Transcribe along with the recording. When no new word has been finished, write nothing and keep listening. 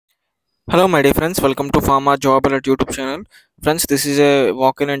Hello, my dear friends. Welcome to Pharma Job Alert YouTube channel. Friends, this is a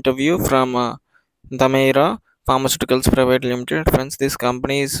walk-in interview from Damaira Pharmaceuticals Private Limited. Friends, this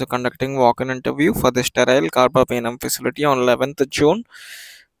company is conducting walk-in interview for the sterile carbapenem facility on 11th June.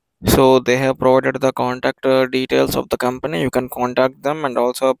 So they have provided the contact details of the company. You can contact them, and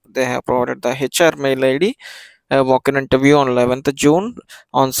also they have provided the HR mail ID. Walk-in interview on 11th June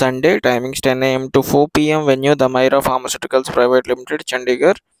on Sunday. Timings 10 a.m. to 4 p.m. Venue Damaira Pharmaceuticals Private Limited,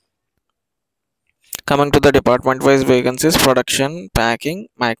 Chandigarh. Coming to the department wise vacancies: production, packing,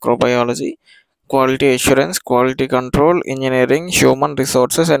 microbiology, quality assurance, quality control, engineering, human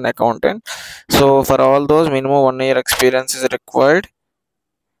resources, and accountant. So for all those, minimum 1 year experience is required.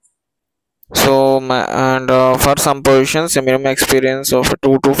 So for some positions, a minimum experience of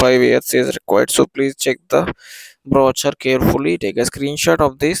 2 to 5 years is required. So please check the brochure carefully, take a screenshot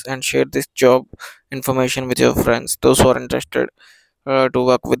of this, and share this job information with your friends, those who are interested to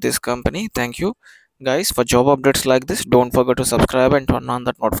work with this company. Thank you guys. For job updates like this, don't forget to subscribe and turn on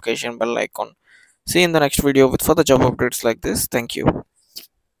that notification bell icon. See you in the next video with further job updates like this. Thank you.